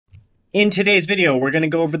In today's video, we're going to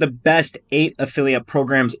go over the best 8 affiliate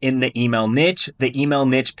programs in the email niche. The email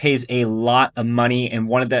niche pays a lot of money, and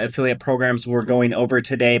one of the affiliate programs we're going over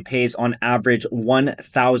today pays on average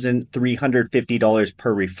 $1,350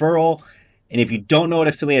 per referral. And if you don't know what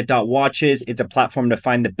Affiliate.Watch is, it's a platform to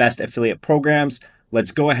find the best affiliate programs.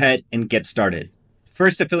 Let's go ahead and get started.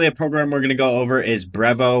 First affiliate program we're going to go over is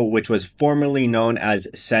Brevo, which was formerly known as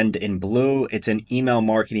Sendinblue. It's an email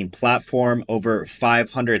marketing platform. Over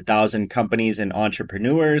 500,000 companies and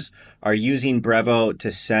entrepreneurs are using Brevo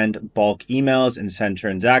to send bulk emails and send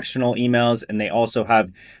transactional emails. And they also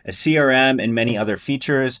have a CRM and many other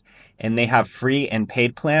features. And they have free and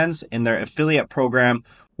paid plans. And their affiliate program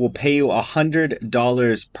will pay you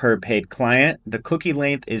 $100 per paid client. The cookie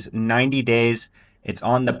length is 90 days. It's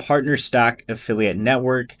on the PartnerStack affiliate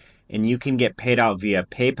network, and you can get paid out via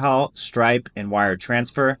PayPal, Stripe, and wire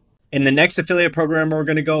transfer. And the next affiliate program we're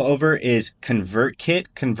going to go over is ConvertKit.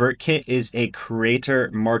 ConvertKit is a creator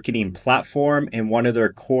marketing platform, and one of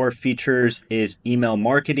their core features is email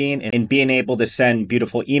marketing and being able to send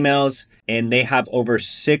beautiful emails. And they have over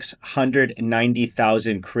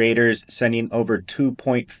 690,000 creators sending over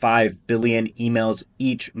 2.5 billion emails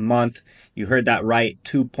each month. You heard that right,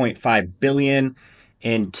 2.5 billion.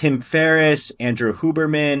 And Tim Ferriss, Andrew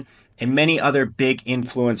Huberman, and many other big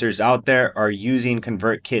influencers out there are using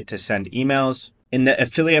ConvertKit to send emails. And the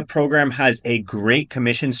affiliate program has a great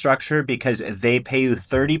commission structure because they pay you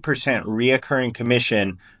 30% reoccurring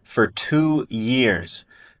commission for 2 years.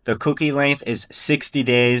 The cookie length is 60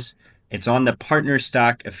 days. It's on the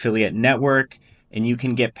PartnerStack affiliate network, and you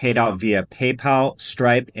can get paid out via PayPal,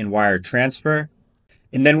 Stripe, and wire transfer.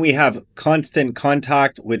 And then we have Constant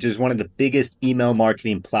Contact, which is one of the biggest email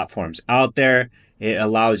marketing platforms out there. It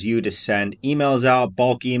allows you to send emails out,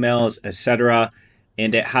 bulk emails, etc.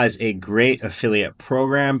 And it has a great affiliate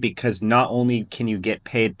program because not only can you get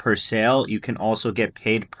paid per sale, you can also get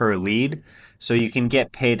paid per lead. So you can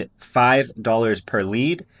get paid $5 per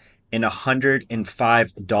lead and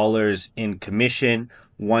 $105 in commission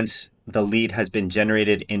once the lead has been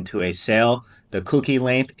generated into a sale. The cookie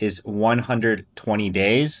length is 120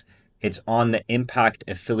 days. It's on the Impact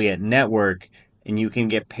Affiliate Network, and you can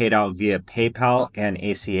get paid out via PayPal and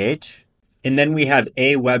ACH. And then we have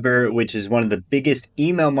Aweber, which is one of the biggest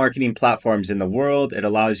email marketing platforms in the world. It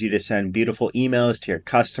allows you to send beautiful emails to your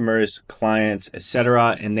customers, clients,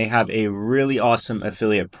 etc. And they have a really awesome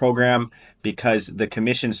affiliate program because the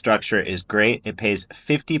commission structure is great. It pays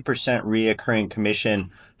 50% reoccurring commission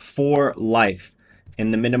for life.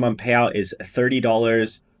 And the minimum payout is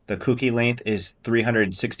 $30. The cookie length is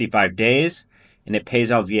 365 days, and it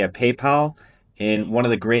pays out via PayPal. And one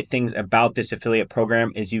of the great things about this affiliate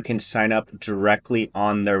program is you can sign up directly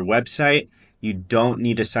on their website. You don't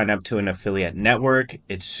need to sign up to an affiliate network.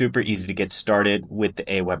 It's super easy to get started with the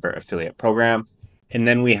Aweber affiliate program. And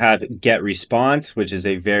then we have GetResponse, which is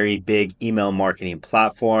a very big email marketing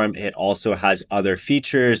platform. It also has other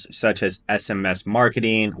features such as SMS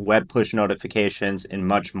marketing, web push notifications, and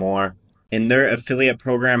much more. And their affiliate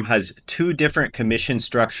program has 2 different commission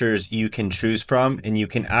structures you can choose from, and you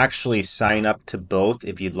can actually sign up to both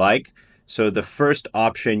if you'd like. So the first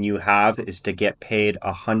option you have is to get paid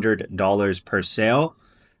 $100 per sale.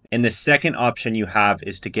 And the second option you have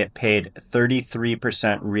is to get paid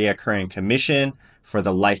 33% reoccurring commission for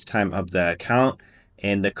the lifetime of the account.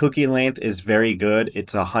 And the cookie length is very good.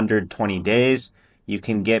 It's 120 days. You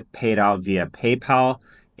can get paid out via PayPal,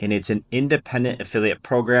 and it's an independent affiliate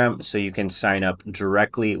program, so you can sign up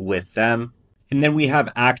directly with them. And then we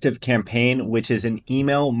have ActiveCampaign, which is an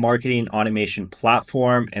email marketing automation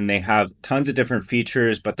platform, and they have tons of different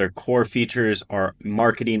features, but their core features are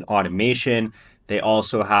marketing automation. They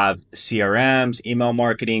also have CRMs, email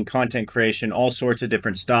marketing, content creation, all sorts of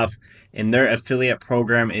different stuff. And their affiliate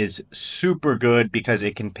program is super good because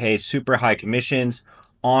it can pay super high commissions.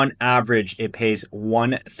 On average, it pays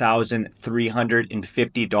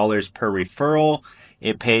 $1,350 per referral.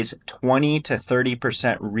 It pays 20 to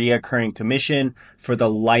 30% reoccurring commission for the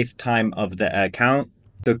lifetime of the account.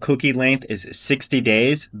 The cookie length is 60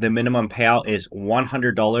 days. The minimum payout is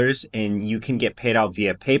 $100, and you can get paid out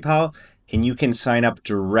via PayPal, and you can sign up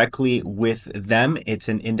directly with them. It's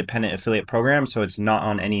an independent affiliate program, so it's not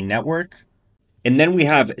on any network. And then we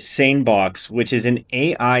have SaneBox, which is an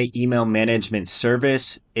AI email management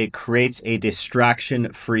service. It creates a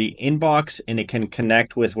distraction-free inbox, and it can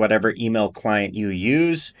connect with whatever email client you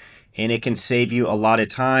use. And it can save you a lot of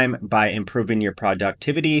time by improving your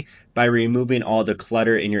productivity, by removing all the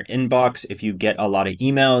clutter in your inbox if you get a lot of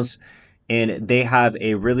emails. And they have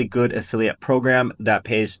a really good affiliate program that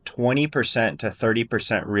pays 20% to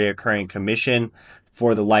 30% reoccurring commission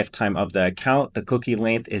for the lifetime of the account. The cookie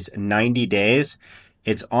length is 90 days.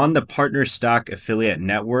 It's on the Partner Stock Affiliate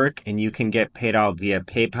Network, and you can get paid out via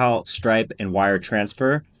PayPal, Stripe, and wire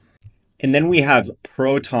transfer. And then we have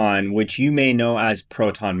Proton, which you may know as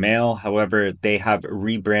Proton Mail. However, they have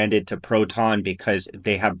rebranded to Proton because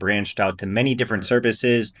they have branched out to many different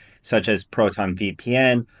services, such as Proton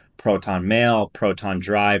VPN, Proton Mail, Proton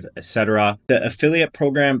Drive, etc. The affiliate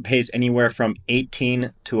program pays anywhere from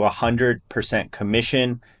 18 to 100%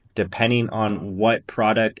 commission, depending on what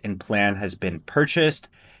product and plan has been purchased.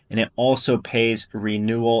 And it also pays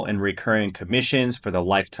renewal and recurring commissions for the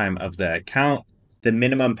lifetime of the account. The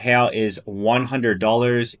minimum payout is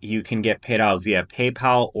 $100. You can get paid out via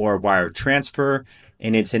PayPal or wire transfer,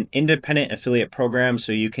 and it's an independent affiliate program,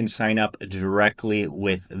 so you can sign up directly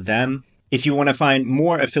with them. If you want to find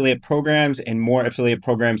more affiliate programs and more affiliate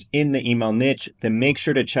programs in the email niche, then make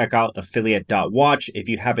sure to check out affiliate.watch. If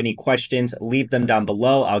you have any questions, leave them down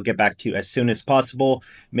below. I'll get back to you as soon as possible.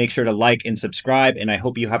 Make sure to like and subscribe, and I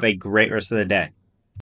hope you have a great rest of the day.